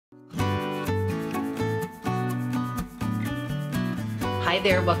Hi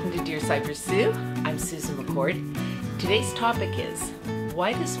there, welcome to Dear Sybersue. I'm Susan McCord. Today's topic is,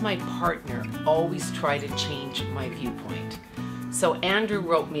 why does my partner always try to change my viewpoint? So Andrew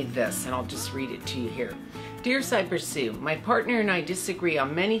wrote me this, and I'll just read it to you here. Dear Sybersue, my partner and I disagree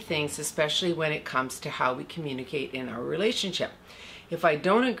on many things, especially when it comes to how we communicate in our relationship. If I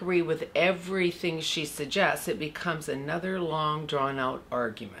don't agree with everything she suggests, it becomes another long, drawn-out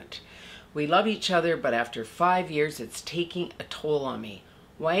argument. We love each other, but after 5 years, it's taking a toll on me.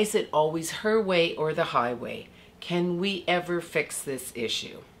 Why is it always her way or the highway? Can we ever fix this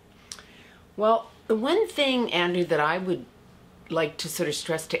issue? Well, the one thing, Andrew, that I would like to sort of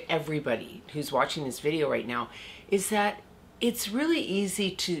stress to everybody who's watching this video right now is that it's really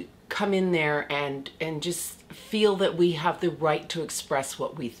easy to come in there and just feel that we have the right to express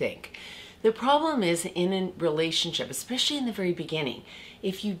what we think. The problem is in a relationship, especially in the very beginning,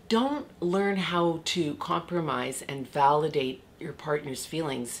 if you don't learn how to compromise and validate your partner's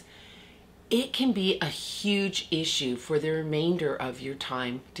feelings, it can be a huge issue for the remainder of your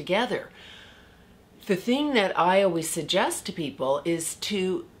time together. The thing that I always suggest to people is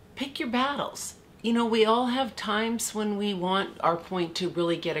to pick your battles. You know, we all have times when we want our point to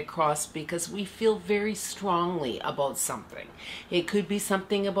really get across because we feel very strongly about something. It could be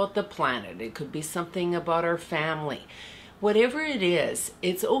something about the planet. It could be something about our family. Whatever it is,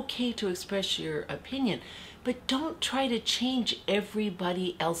 it's okay to express your opinion, but don't try to change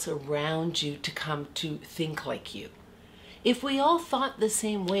everybody else around you to come to think like you. If we all thought the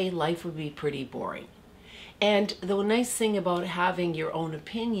same way, life would be pretty boring. And the nice thing about having your own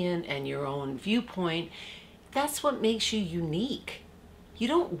opinion and your own viewpoint, that's what makes you unique. You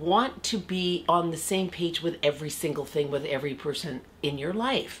don't want to be on the same page with every single thing with every person in your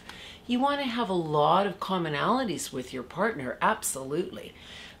life. You want to have a lot of commonalities with your partner, absolutely.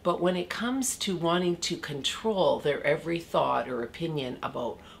 But when it comes to wanting to control their every thought or opinion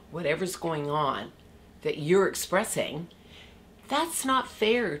about whatever's going on that you're expressing, that's not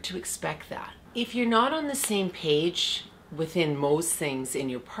fair to expect that. If you're not on the same page within most things in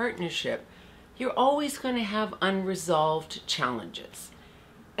your partnership, you're always going to have unresolved challenges.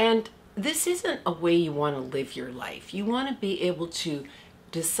 And this isn't a way you want to live your life. You want to be able to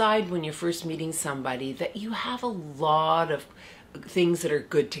decide when you're first meeting somebody that you have a lot of things that are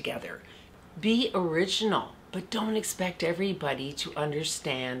good together. Be original, but don't expect everybody to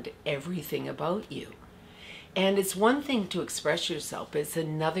understand everything about you. And it's one thing to express yourself, but it's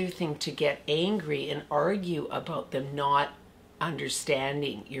another thing to get angry and argue about them not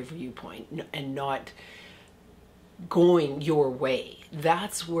understanding your viewpoint and not going your way.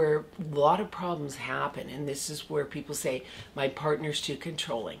 That's where a lot of problems happen. And this is where people say, my partner's too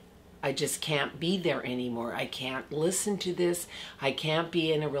controlling. I just can't be there anymore. I can't listen to this. I can't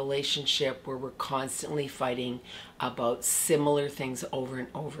be in a relationship where we're constantly fighting about similar things over and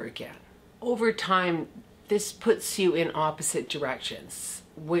over again. Over time, this puts you in opposite directions,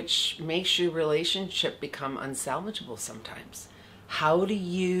 which makes your relationship become unsalvageable sometimes. How do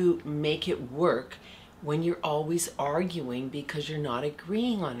you make it work when you're always arguing because you're not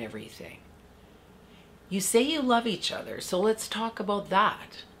agreeing on everything? You say you love each other, so let's talk about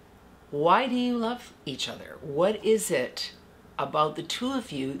that. Why do you love each other? What is it about the two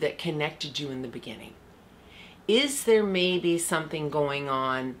of you that connected you in the beginning? Is there maybe something going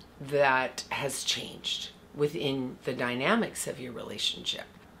on that has changed within the dynamics of your relationship?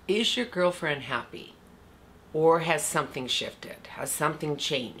 Is your girlfriend happy? Or has something shifted? Has something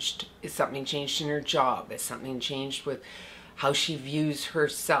changed? Is something changed in her job? Has something changed with how she views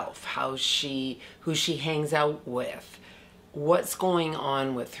herself? Who she hangs out with? What's going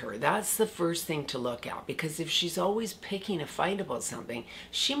on with her? That's the first thing to look at, because if she's always picking a fight about something,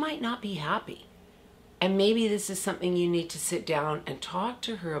 she might not be happy. And maybe this is something you need to sit down and talk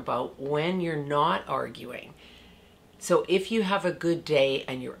to her about when you're not arguing. So if you have a good day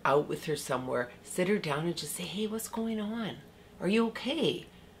and you're out with her somewhere, sit her down and just say, hey, what's going on? Are you okay?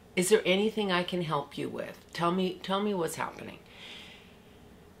 Is there anything I can help you with? Tell me what's happening.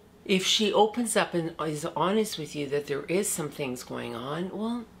 If she opens up and is honest with you that there is some things going on,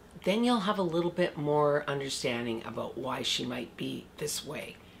 well, then you'll have a little bit more understanding about why she might be this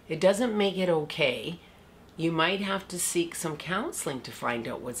way. It doesn't make it okay. You might have to seek some counseling to find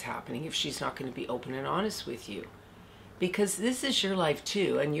out what's happening if she's not going to be open and honest with you. Because this is your life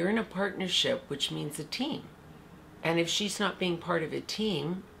too, and you're in a partnership, which means a team. And if she's not being part of a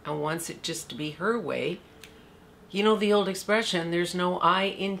team and wants it just to be her way, you know the old expression, there's no I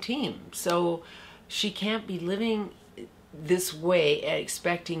in team. So she can't be living this way and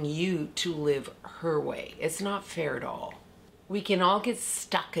expecting you to live her way. It's not fair at all. We can all get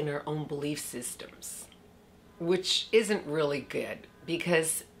stuck in our own belief systems. which isn't really good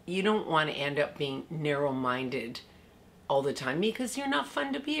because you don't want to end up being narrow-minded all the time because you're not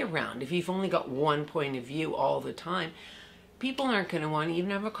fun to be around. If you've only got one point of view all the time, people aren't going to want to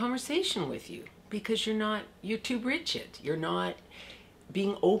even have a conversation with you because you're too rigid. You're not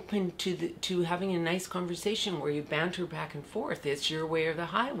being open to having a nice conversation where you banter back and forth. It's your way or the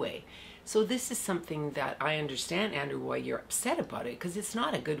highway. So this is something that I understand, Andrew, why you're upset about it, because it's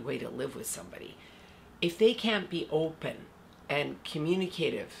not a good way to live with somebody. If they can't be open and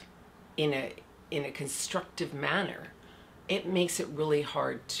communicative in a constructive manner, it makes it really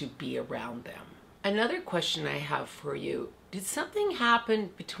hard to be around them. Another question I have for you, did something happen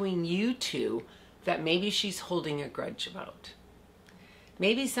between you two that maybe she's holding a grudge about?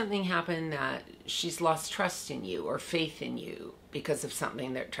 Maybe something happened that she's lost trust in you or faith in you because of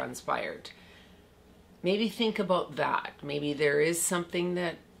something that transpired. Maybe think about that. Maybe there is something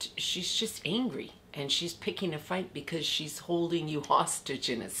that she's just angry and she's picking a fight because she's holding you hostage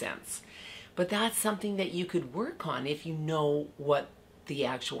in a sense. But that's something that you could work on if you know what the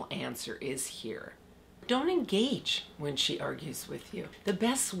actual answer is here. Don't engage when she argues with you. The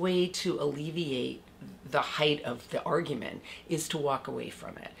best way to alleviate the height of the argument is to walk away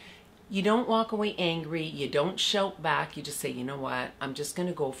from it. You don't walk away angry, you don't shout back, you just say, you know what, I'm just going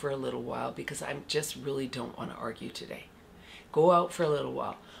to go for a little while because I just really don't want to argue today. Go out for a little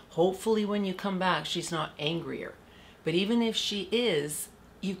while. Hopefully when you come back, she's not angrier. But even if she is,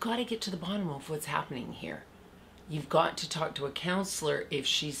 you've got to get to the bottom of what's happening here. You've got to talk to a counselor if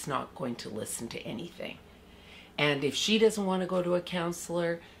she's not going to listen to anything. And if she doesn't want to go to a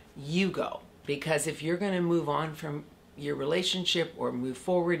counselor, you go. Because if you're going to move on from your relationship or move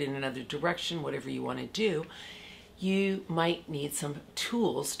forward in another direction, whatever you want to do, you might need some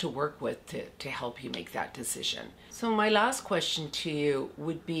tools to work with to help you make that decision. So my last question to you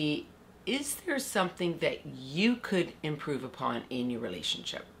would be, is there something that you could improve upon in your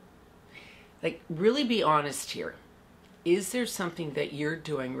relationship? Like, really be honest here. Is there something that you're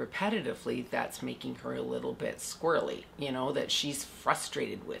doing repetitively that's making her a little bit squirrely, you know, that she's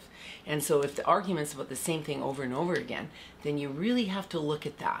frustrated with? And so if the argument's about the same thing over and over again, then you really have to look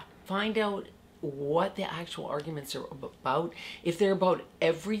at that. Find out what the actual arguments are about. If they're about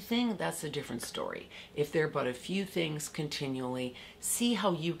everything, that's a different story. If they're about a few things continually, see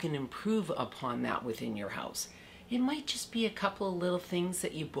how you can improve upon that within your house. It might just be a couple of little things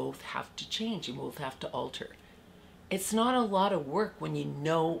that you both have to change, you both have to alter. It's not a lot of work when you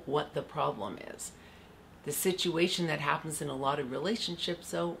know what the problem is. The situation that happens in a lot of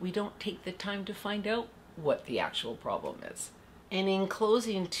relationships, though, we don't take the time to find out what the actual problem is. And in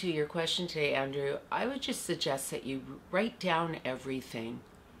closing to your question today, Andrew, I would just suggest that you write down everything.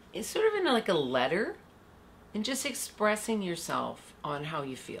 It's sort of in like a letter and just expressing yourself on how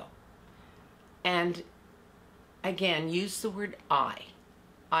you feel. And again, use the word I.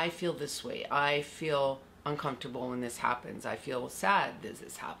 I feel this way. I feel uncomfortable when this happens. I feel sad as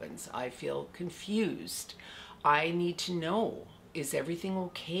this happens. I feel confused. I need to know, is everything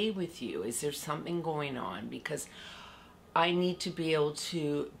okay with you? Is there something going on? Because I need to be able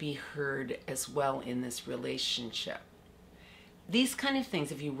to be heard as well in this relationship. These kind of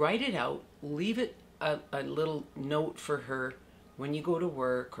things, if you write it out, leave it a little note for her when you go to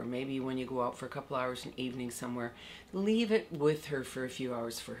work, or maybe when you go out for a couple hours in the evening somewhere, leave it with her for a few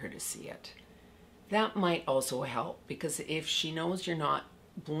hours for her to see it. That might also help, because if she knows you're not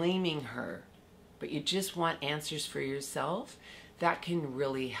blaming her, but you just want answers for yourself, that can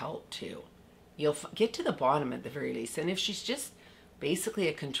really help too. You'll get to the bottom at the very least. And if she's just basically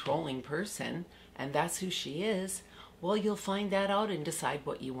a controlling person, and that's who she is, well, you'll find that out and decide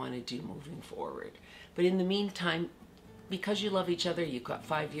what you want to do moving forward. But in the meantime, because you love each other, you've got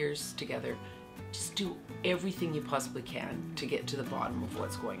 5 years together, just do everything you possibly can to get to the bottom of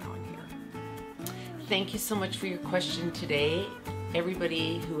what's going on here. Thank you so much for your question today.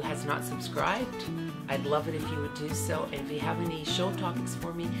 Everybody who has not subscribed, I'd love it if you would do so. And if you have any show topics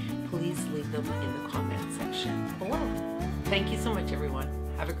for me, please leave them in the comment section below. Thank you so much, everyone.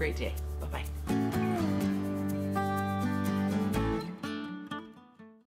 Have a great day.